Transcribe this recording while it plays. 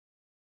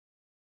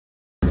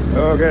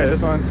Okay,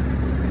 this one's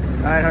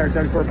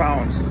 974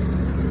 pounds.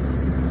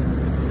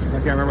 I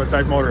can't remember what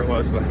size motor it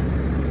was, but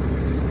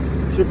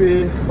should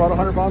be about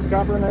 100 pounds of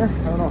copper in there.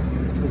 I don't know.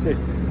 Let's see.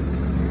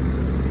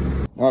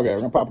 Okay, we're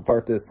gonna pop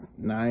apart this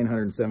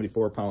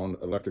 974 pound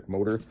electric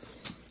motor.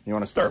 You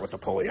want to start with the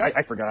pulley.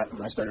 I forgot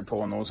when I started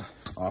pulling those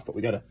off, but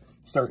we got to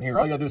start in here.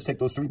 All you got to do is take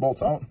those 3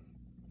 bolts out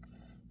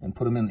and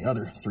put them in the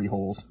other 3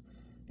 holes,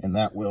 and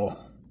that will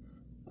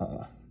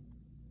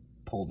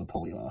pull the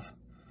pulley off.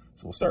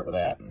 So we'll start with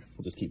that, and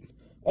we'll just keep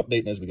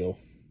updating as we go.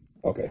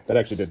 Okay, that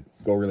actually did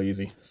go really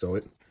easy. So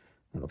it,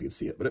 I don't know if you can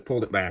see it, but it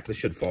pulled it back. This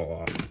should fall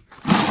off.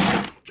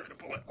 Try to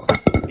pull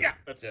it. Yeah,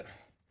 that's it.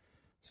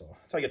 So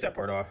that's how you get that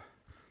part off.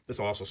 This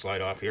will also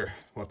slide off here.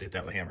 We'll have to hit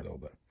that with a hammer though,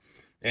 but.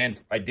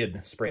 And I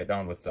did spray it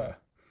down with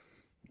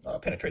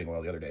penetrating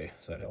oil the other day,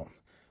 so that helped.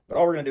 But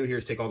all we're going to do here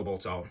is take all the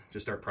bolts out,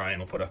 just start prying.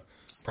 We'll put a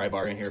pry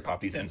bar in here,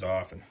 pop these ends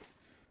off, and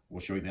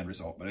we'll show you the end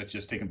result. But it's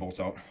just taking bolts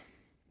out,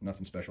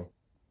 nothing special.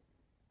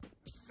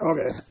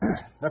 Okay,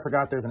 I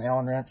forgot there's an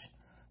Allen wrench.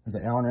 There's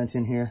an Allen wrench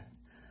in here.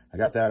 I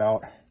got that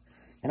out.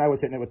 And I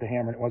was hitting it with the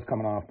hammer, and it was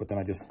coming off, but then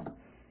I just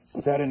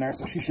put that in there,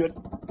 so she should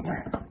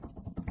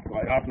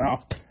slide off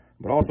now.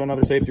 But also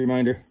another safety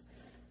reminder.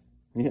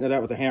 When you hit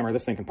that with a hammer,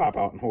 this thing can pop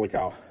out, and holy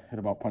cow, it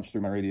about punched through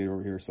my radiator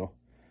over here. So,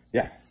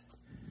 yeah,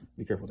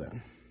 be careful with that.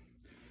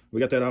 We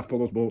got that off, pull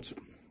those bolts,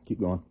 keep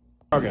going.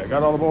 Okay,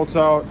 got all the bolts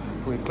out.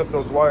 We clipped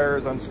those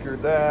wires,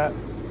 unscrewed that.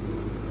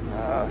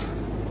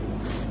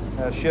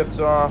 Shifts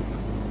off.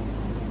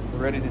 We're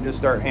ready to just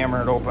start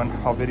hammering it open.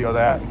 I'll video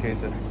that in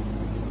case it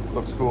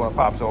looks cool and it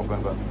pops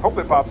open, but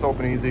hopefully it pops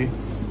open easy.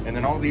 And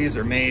then all these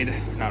are made,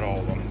 not all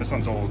of them, this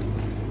one's old,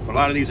 but a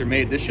lot of these are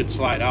made, this should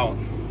slide out.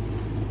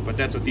 But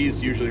that's what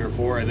these usually are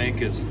for, I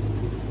think, is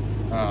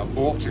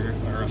bolts or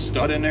a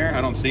stud in there.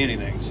 I don't see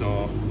anything,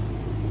 so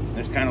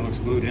this kind of looks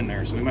glued in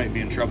there, so we might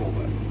be in trouble,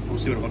 but we'll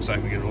see what it looks like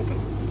when we get it open.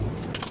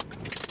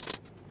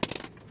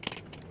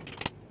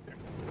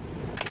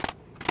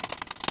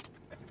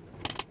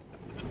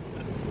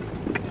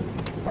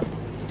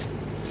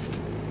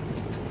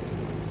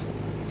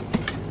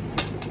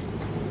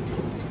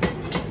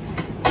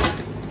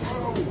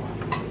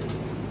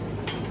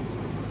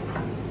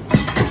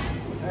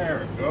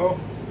 There we go.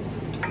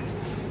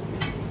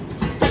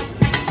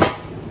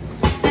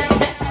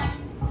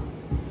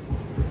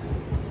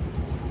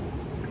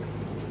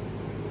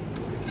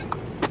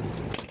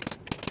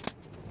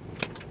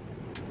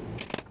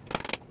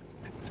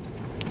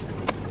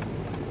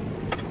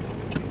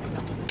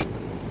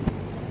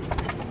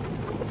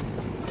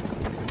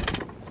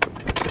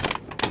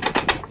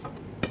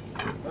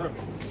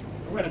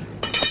 Winning.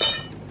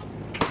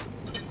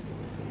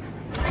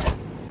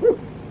 Woo.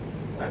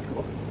 That's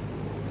cool.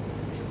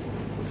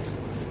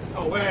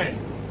 No way.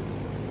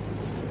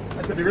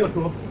 That's gonna be really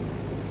cool.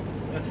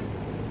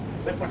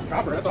 That's fucking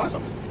copper. That's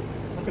awesome.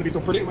 That's gonna be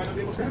so pretty. We might not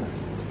be able to grab it.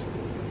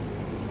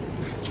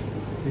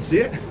 You see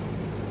it?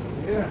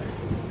 Yeah.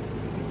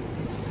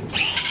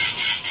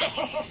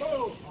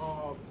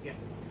 Oh yeah.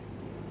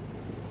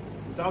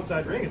 This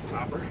outside ring is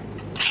copper.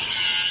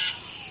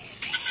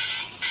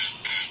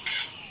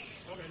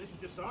 This is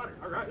just solder.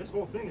 All right, this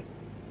whole thing is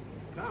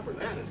copper.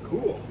 That is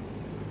cool.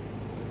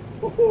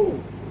 Whoa.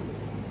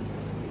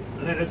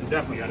 And then this is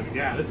definitely got to be,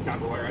 yeah, this is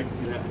copper wire. I can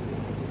see that.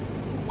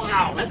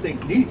 Wow, that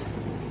thing's neat.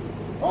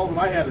 All of them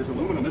I have is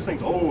aluminum. This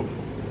thing's old.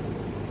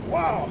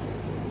 Wow.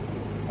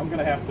 I'm going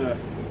to have to,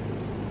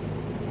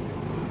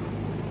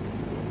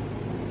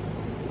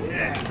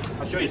 yeah,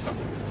 I'll show you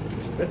something.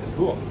 This is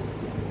cool.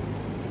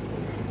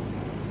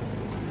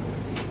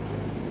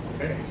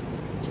 Okay.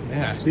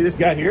 Yeah, see this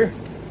guy here?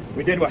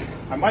 We did what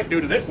I might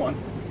do to this one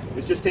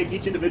is just take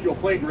each individual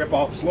plate and rip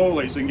off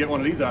slowly so you can get one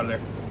of these out of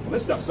there. Well,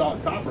 this stuff's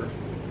solid copper.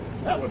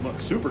 That would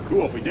look super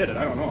cool if we did it.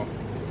 I don't know.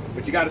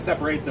 But you got to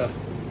separate the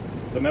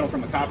metal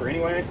from the copper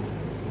anyway.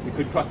 You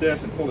could cut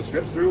this and pull the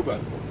strips through, but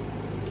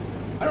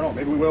I don't know.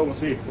 Maybe we will. We'll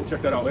see. We'll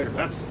check that out later.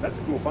 That's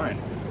a cool find.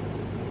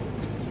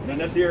 And then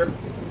this here,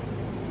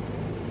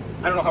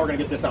 I don't know how we're going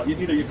to get this out.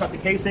 Either you cut the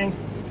casing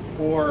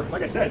or,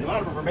 like I said, a lot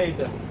of them are made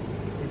to,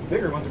 these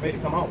bigger ones are made to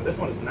come out, but this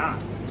one is not.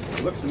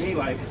 It looks to me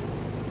like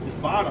this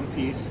bottom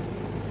piece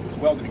was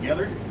welded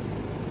together.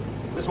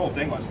 This whole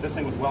thing was. This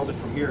thing was welded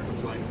from here, it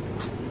looks like.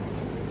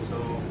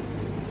 So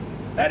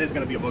that is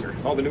going to be a booger.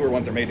 All the newer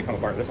ones are made to come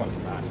apart. This one's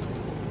not.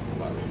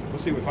 But we'll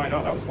see what we find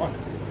out. That was fun.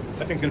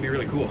 That thing's going to be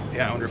really cool.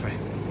 Yeah, I wonder if I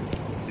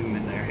zoom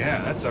in there.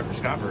 Yeah, that sucker's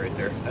copper right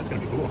there. That's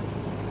going to be cool.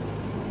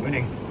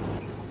 Winning.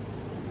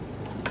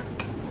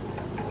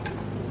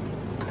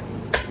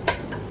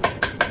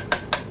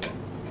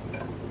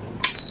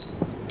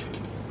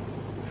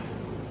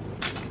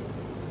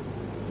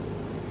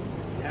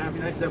 Yeah, it'd be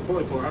nice to have a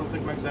pulley puller. I don't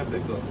think mine's that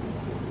big though.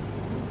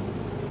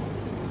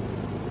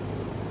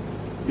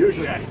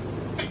 Usually I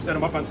set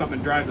them up on something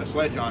and drive the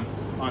sledge on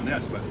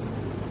this, but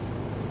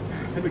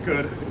if we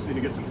could, we just need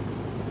to get some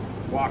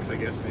blocks, I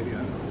guess, maybe. I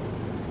don't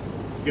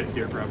know. Skid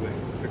steer probably.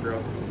 Pick her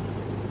up.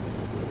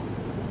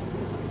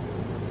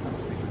 That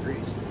must be for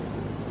grease.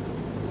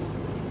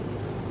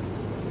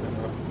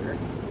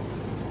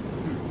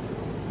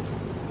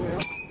 Well,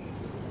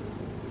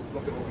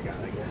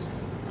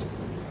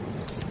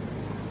 this.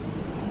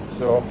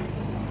 So,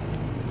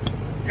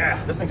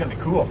 yeah, this thing's gonna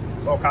be cool.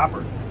 It's all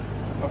copper.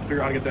 I'll have to figure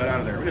out how to get that out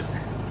of there.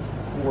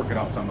 We'll work it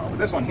out somehow. But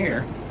this one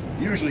here,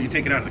 usually you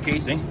take it out of the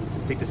casing,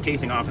 take this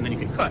casing off, and then you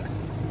can cut.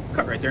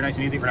 Cut right there, nice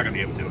and easy. We're not gonna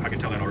be able to. I can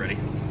tell that already.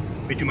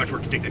 It'd be too much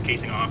work to take that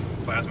casing off,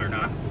 plasma or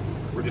not.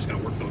 We're just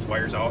gonna work those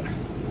wires out.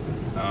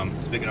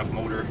 It's a big enough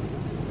motor,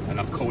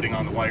 enough coating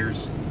on the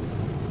wires.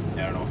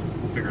 I don't know.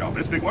 We'll figure it out. But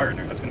it's a big wire in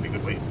there. That's gonna be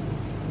good weight.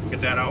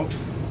 Get that out.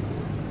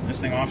 This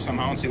thing off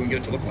somehow and see what we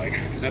can get it to look like.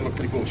 Because that'd look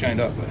pretty cool shined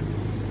up. But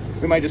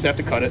we might just have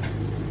to cut it.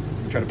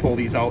 Try to pull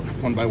these out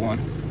one by one.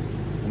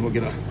 And we'll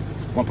get a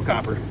lump of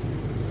copper.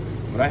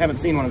 But I haven't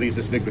seen one of these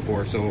this big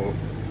before, so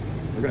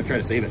we're gonna try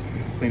to save it.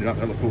 Clean it up.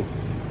 That'll look cool.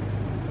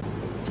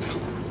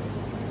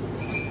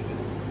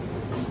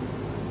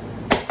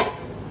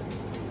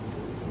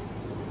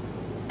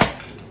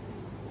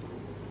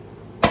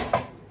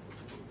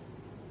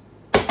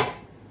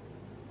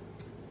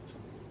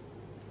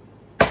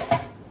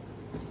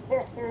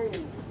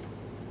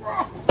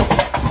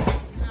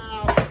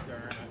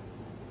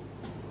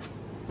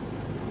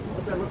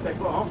 What's that look like?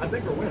 Well, I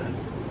think we're winning.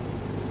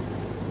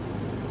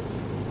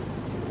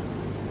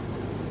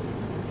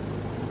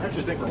 I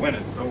actually think we're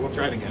winning, so we'll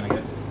try it again, I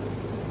guess.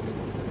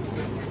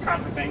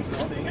 Copper thing,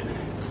 so dang it.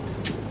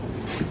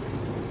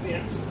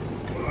 Yes.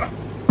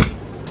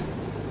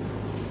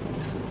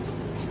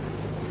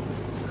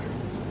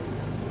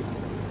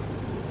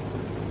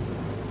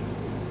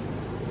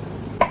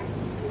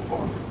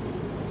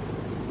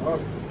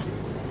 Okay.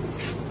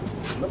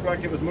 Looked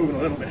like it was moving a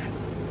little bit.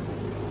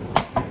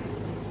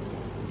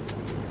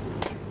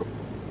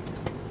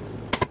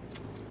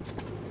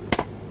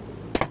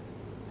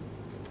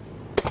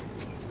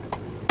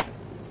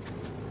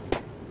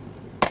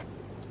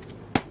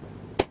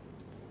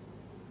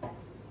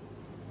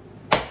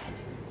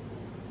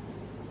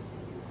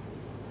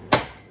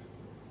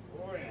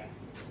 Oh yeah.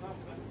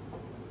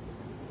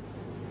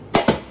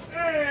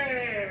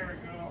 There we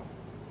go.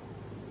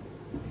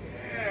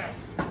 Yeah.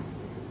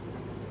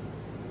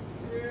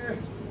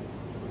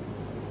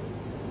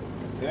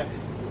 Yeah.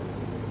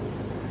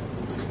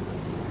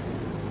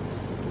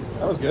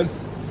 That was good.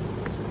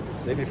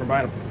 Saved me from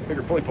buying a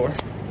bigger pulley puller.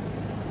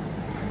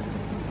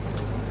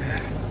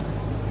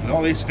 And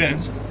all these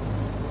fins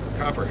are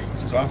copper,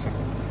 which is awesome.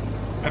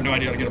 I have no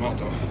idea how to get them out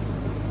though.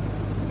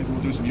 Maybe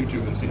we'll do some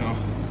YouTube and see how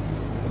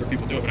other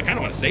people do it, but I kind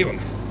of want to save them.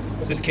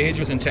 If this cage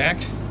was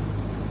intact,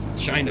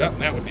 shined up,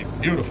 that would be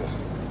beautiful.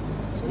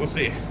 So we'll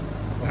see.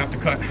 We'll have to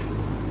cut.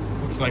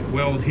 Looks like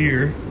weld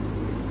here.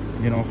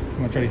 You know, I'm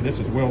gonna try to, this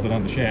is welded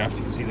on the shaft,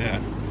 you can see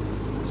that.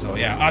 So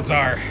yeah, odds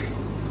are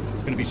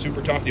it's gonna be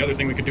super tough. The other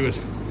thing we could do is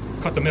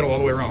cut the middle all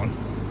the way around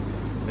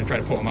and try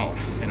to pull them out.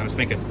 And I was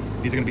thinking,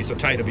 these are gonna be so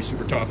tight, it'll be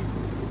super tough.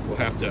 We'll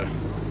have to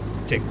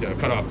take the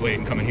cutoff blade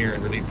and come in here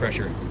and relieve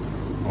pressure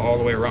all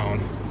the way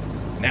around.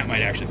 And that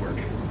might actually work.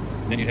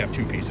 And then you'd have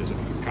two pieces of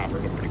copper,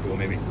 look pretty cool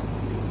maybe.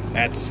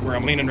 That's where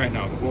I'm leaning right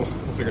now, but we'll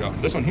figure it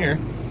out. This one here,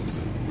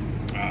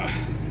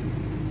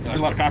 there's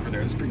a lot of copper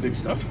there. It's pretty big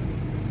stuff.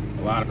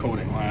 A lot of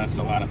coating. That's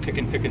a lot of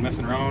picking,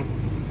 messing around.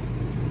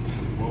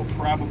 We'll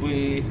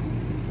probably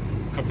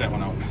cook that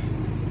one out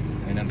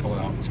and then pull it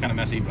out. It's kind of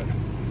messy, but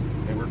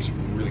it works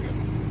really good.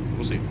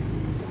 We'll see.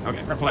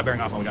 Okay, we're gonna pull that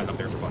bearing off while we got it up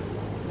there for fun.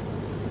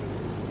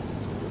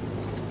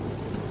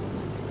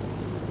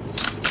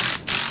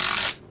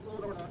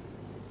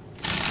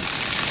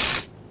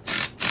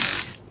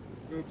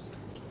 Oops.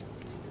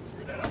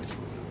 Screw that up.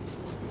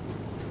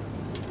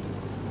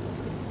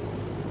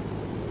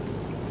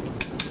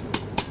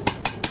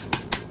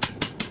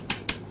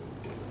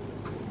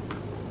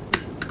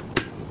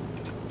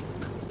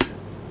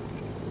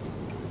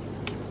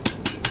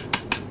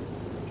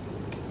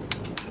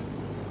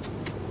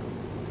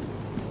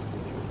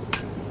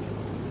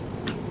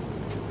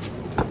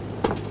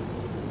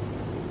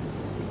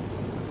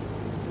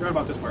 Forgot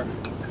about this part.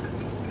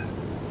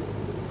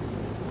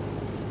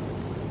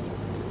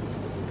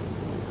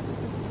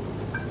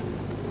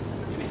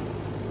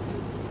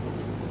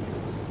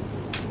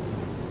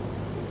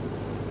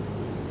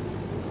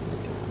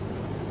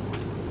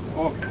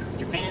 Okay,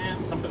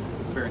 Japan, something.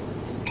 It's very.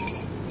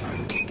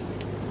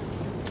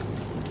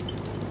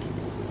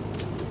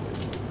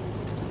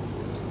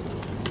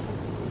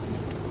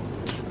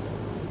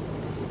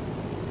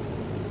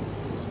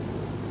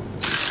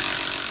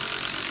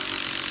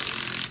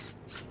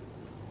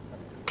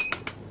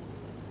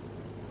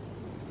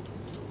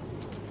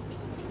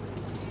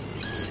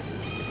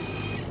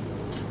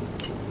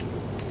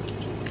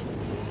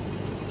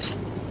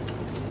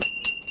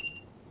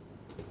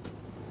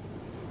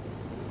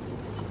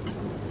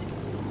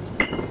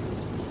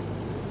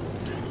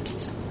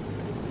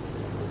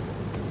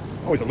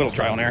 Always a little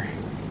trial and error.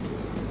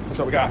 That's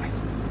what we got. I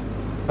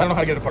don't know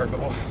how to get it apart,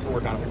 but we'll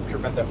work on it. I'm sure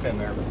bent that fin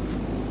there, but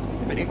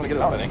it'd be neat when we get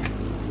it out, I think.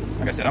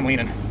 Like I said, I'm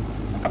leaning.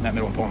 I'm cutting that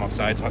middle and pulling off the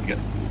sides, so I'll have to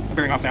get a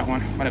bearing off that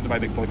one. Might have to buy a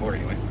big pulley puller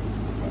anyway.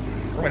 But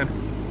we're winning.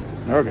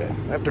 Okay,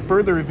 after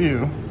further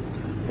review,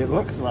 it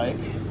looks like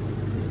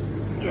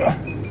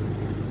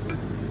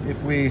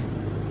if we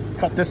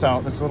cut this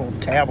out, this little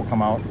tab will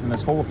come out, and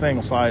this whole thing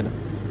will slide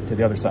to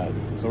the other side.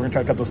 So we're gonna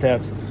try to cut those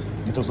tabs,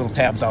 get those little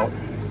tabs out,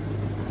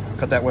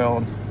 cut that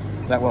weld,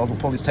 we'll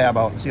pull this tab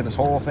out and see if this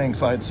whole thing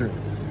slides through.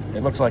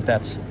 It looks like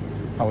that's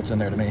how it's in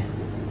there to me.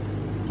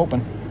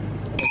 Hoping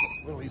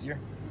it's a little easier.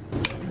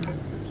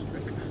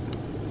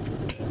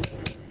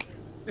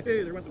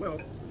 Hey, there went the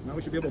weld. Now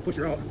we should be able to push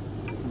her out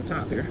on the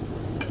top here.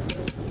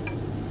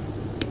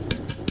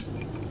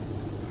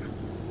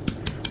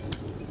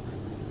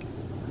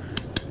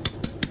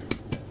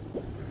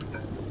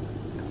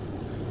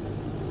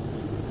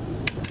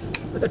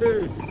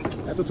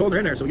 That's what's holding her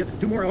in there, so we get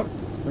 2 more out,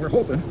 and we're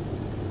hoping,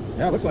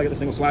 yeah, it looks like it, this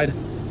thing will slide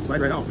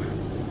right out.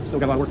 Still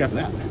got a lot of work after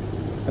that.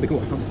 That'd be cool.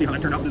 Let's see how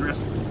that turned out with the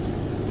rest.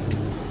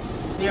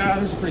 Yeah,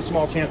 there's a pretty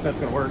small chance that's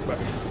going to work, but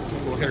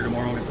we'll hit her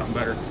tomorrow and get something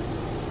better.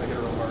 I get her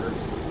a little harder.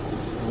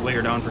 We'll lay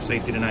her down for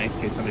safety tonight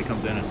in case somebody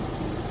comes in and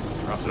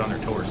drops it on their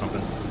toe or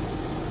something.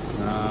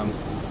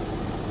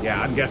 Yeah,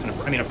 I'm guessing,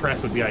 I mean, a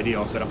press would be ideal.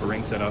 I'll set up a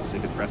ring setup so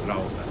you could press it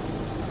out, but,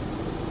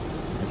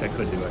 which I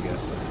could do, I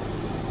guess. But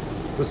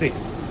we'll see.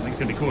 I think it's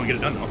gonna be cool to get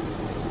it done though.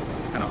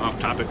 Kind of off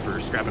topic for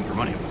scrapping for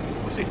money.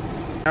 We'll see.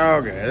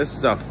 Okay, this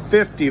is a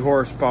 50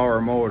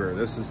 horsepower motor.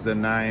 This is the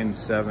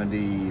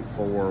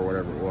 974,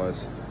 whatever it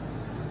was.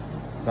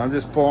 So I'm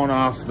just pulling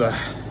off the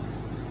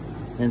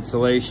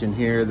insulation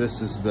here.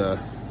 This is the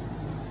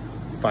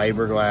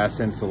fiberglass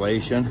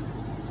insulation.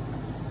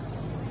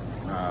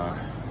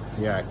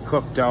 Yeah, I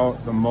cooked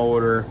out the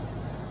motor,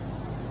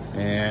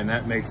 and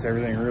that makes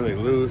everything really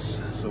loose.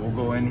 So we'll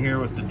go in here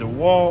with the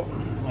DeWalt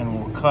and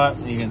we'll cut.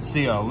 You can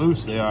see how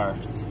loose they are.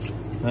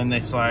 Then they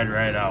slide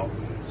right out.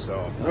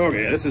 So,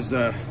 okay, this is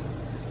what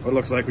it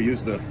looks like. We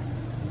use the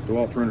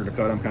DeWalt pruner to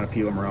cut them, kind of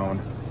peel them around.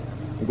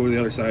 We'll go to the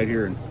other side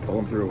here and pull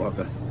them through. We'll have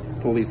to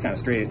pull these kind of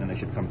straight and then they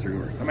should come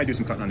through. Or I might do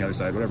some cutting on the other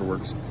side, whatever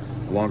works.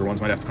 The longer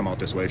ones might have to come out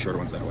this way, shorter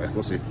ones that way.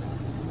 We'll see.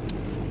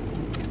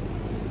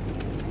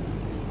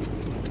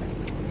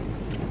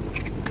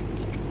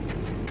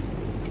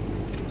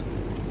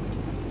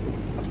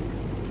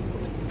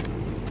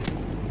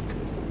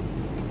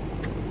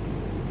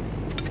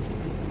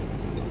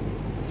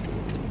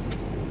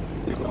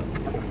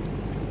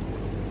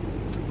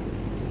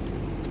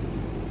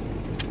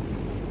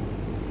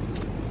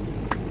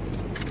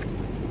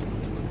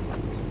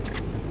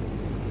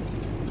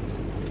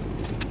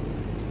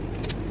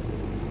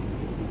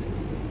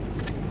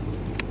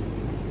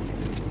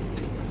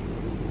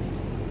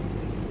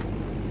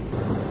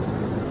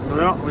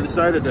 Well, we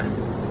decided to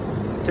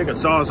take a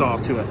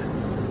sawzall to it.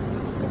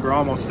 I think we're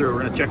almost through.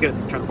 We're gonna check it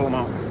and try to pull them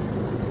out.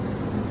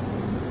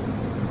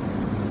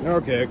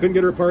 Okay, I couldn't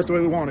get her apart the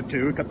way we wanted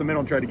to. We cut the middle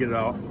and tried to get it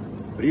out.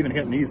 But even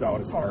getting these out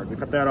is hard. We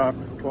cut that off,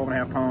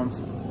 12.5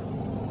 pounds.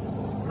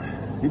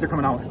 These are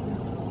coming out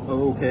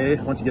okay.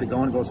 Once you get it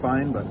going, it goes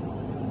fine, but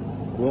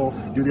we'll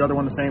do the other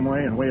one the same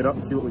way and weigh it up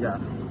and see what we got.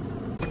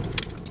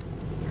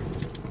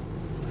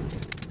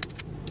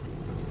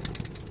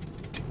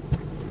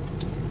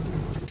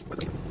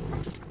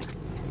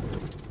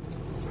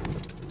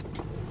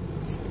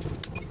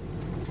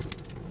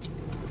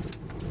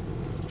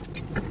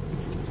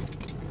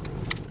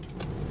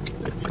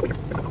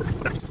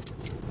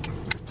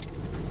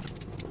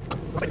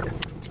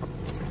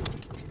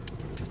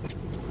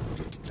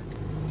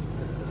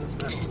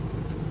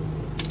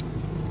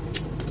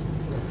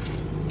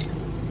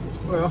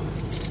 Well,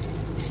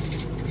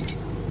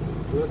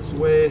 let's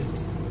weigh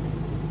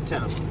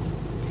 10 of them.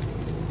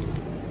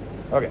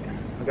 Okay,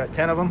 I got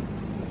 10 of them,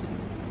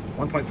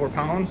 1.4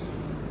 pounds.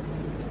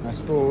 I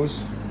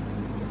suppose,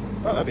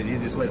 well, that'd be the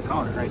easiest way to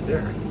count it right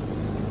there.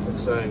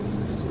 Looks like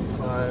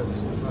 5,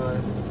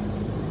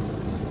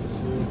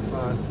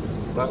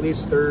 about at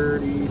least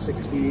 30,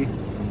 60,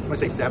 I'm gonna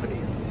say 70.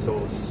 So,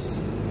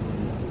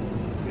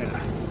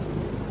 yeah,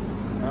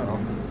 I don't know,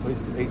 at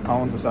least 8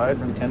 pounds a side,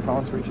 maybe 10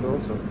 pounds for each of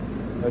those. So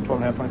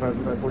 12.5, 25,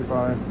 25,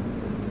 45.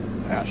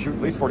 Yeah, shoot,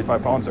 at least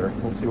 45 pounds there.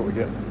 We'll see what we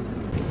get.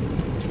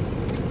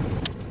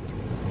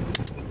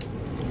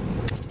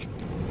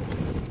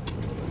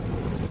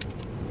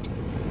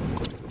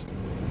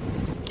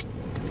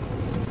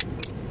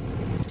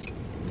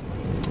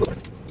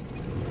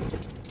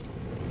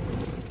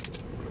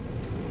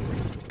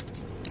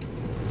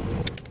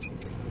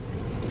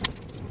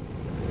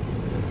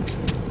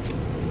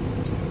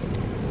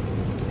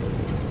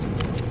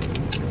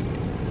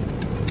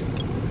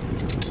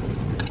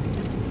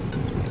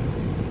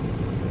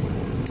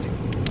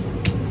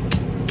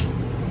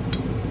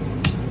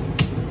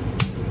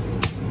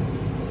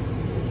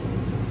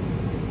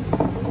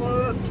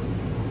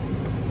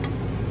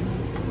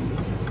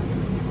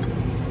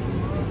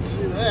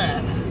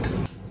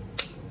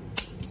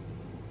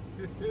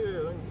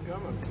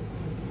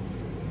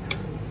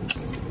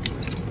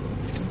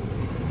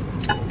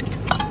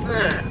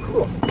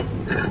 Cool.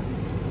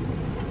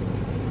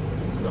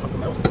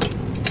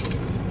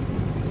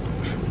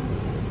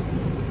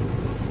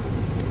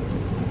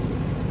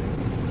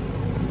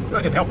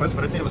 I didn't help us,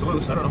 but I seen it was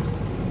loose. I don't know.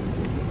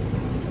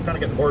 I'm kind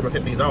of getting bored with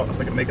hitting these out. I was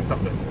thinking of making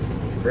something to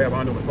grab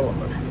onto them and pull them,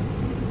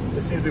 but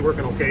this seems to be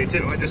working okay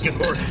too. I'm just getting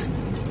bored.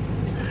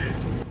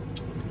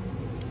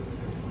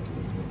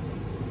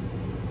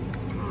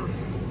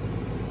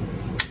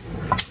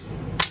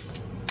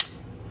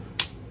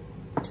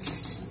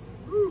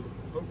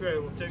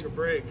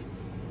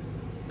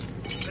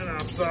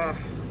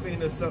 clean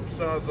this up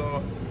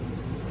Sawzall.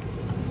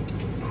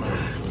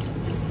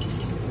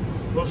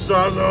 We'll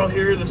Sawzall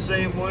here the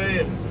same way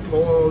and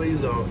pull all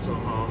these out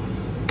somehow.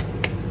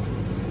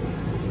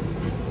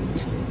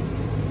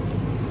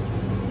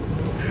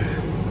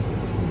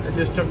 I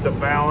just took the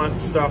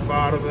balance stuff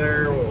out of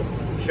there. We'll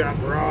chop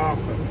her off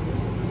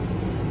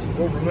and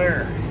go from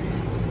there.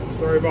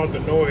 Sorry about the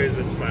noise,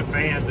 it's my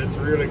fans, it's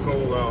really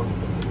cold out.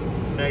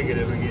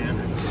 Negative again.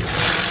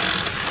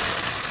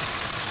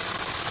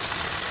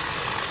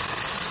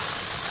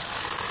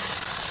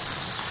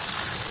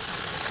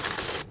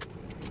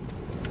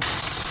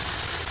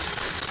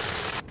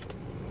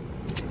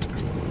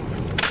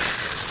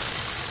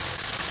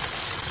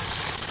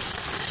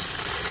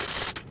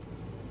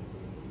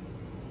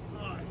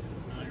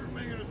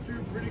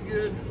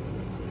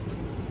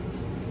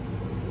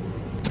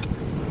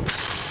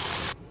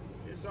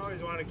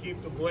 Always want to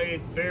keep the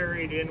blade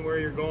buried in where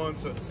you're going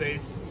so it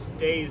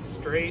stays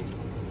straight.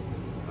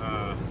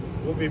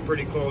 We'll be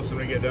pretty close when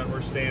we get done.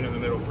 We're staying in the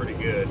middle pretty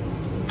good.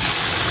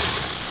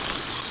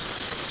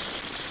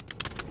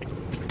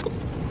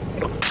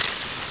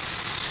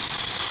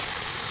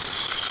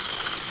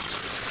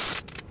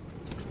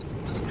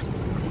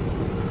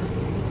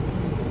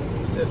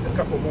 Just a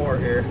couple more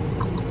here.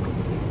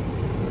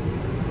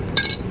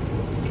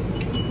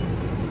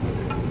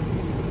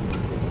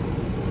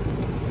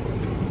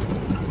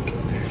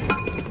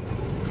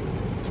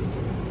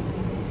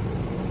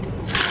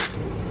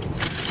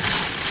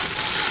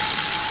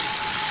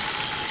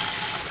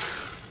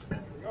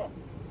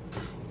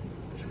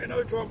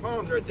 Another 12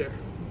 pounds right there.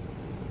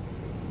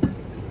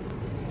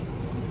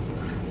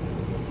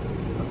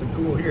 Nothing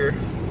cool here.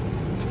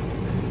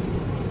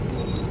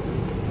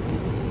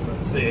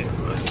 Let's see.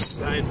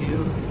 Side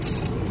view.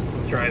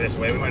 Let's try this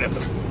way. We might have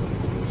to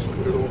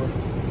scoot it over.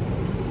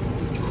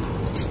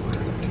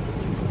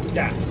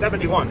 Yeah,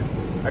 71.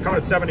 I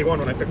counted 71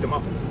 when I picked them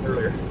up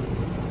earlier.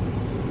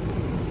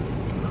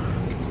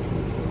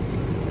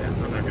 Yeah,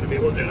 I'm not going to be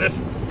able to do this.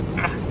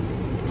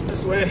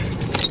 This way.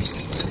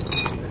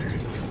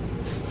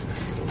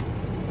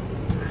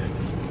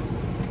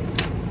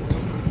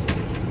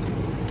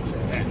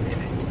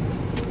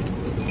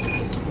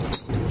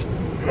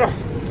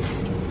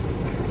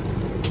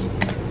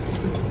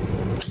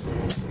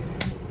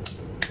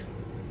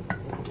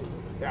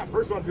 Yeah,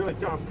 first one's really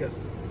tough because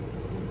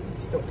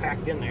it's still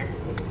packed in there.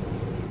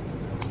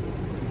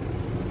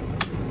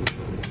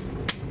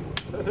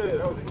 That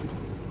was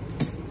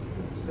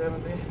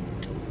 70.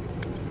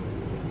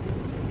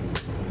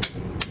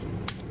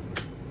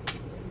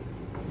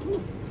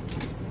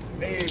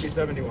 Maybe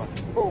 71.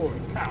 Holy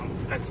cow,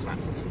 that's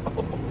something.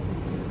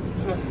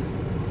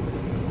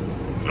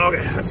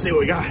 Okay, let's see what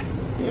we got.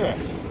 Yeah.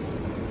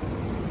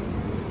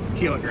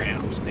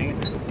 Kilograms,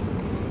 dang it.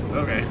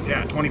 Okay,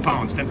 yeah, 20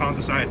 pounds, 10 pounds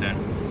a side then.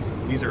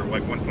 These are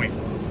like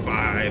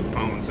 1.5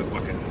 pounds a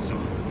bucket, so.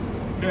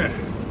 Yeah.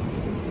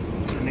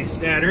 And these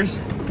statters,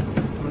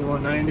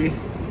 2190.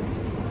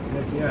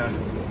 Heck yeah,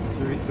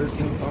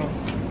 13 pounds.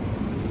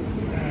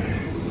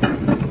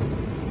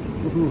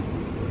 Woohoo,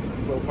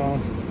 12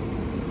 pounds.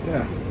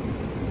 Yeah.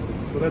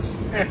 So that's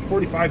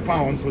 45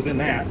 pounds was in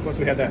that. Plus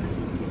we had that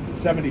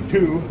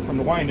 72 from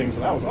the winding,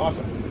 so that was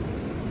awesome.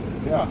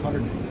 Yeah,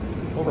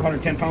 over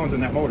 110 pounds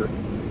in that motor.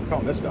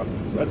 Counting this stuff,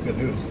 so that's good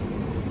news.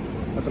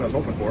 That's what I was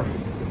hoping for.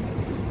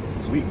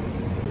 Sweet.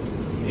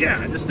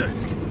 Yeah, just I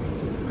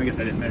guess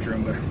I didn't measure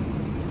them, but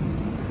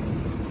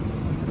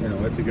you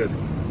know, it's a good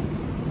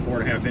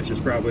 4.5 inches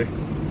probably,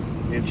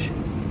 inch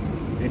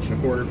and a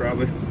quarter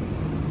probably.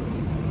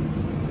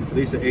 At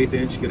least an 1/8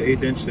 inch, get an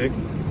 1/8 inch thick.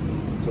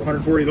 So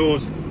 140 of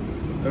those.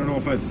 I don't know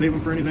if I'd save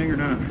them for anything or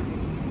not.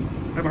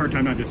 I have a hard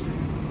time not just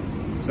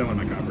selling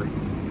my copper.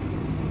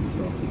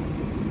 So,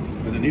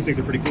 and then these things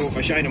are pretty cool. If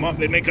I shine them up,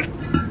 they'd make a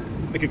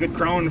good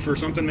crown for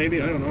something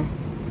maybe. I don't know.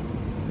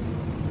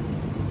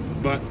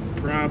 But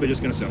probably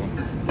just gonna sell them.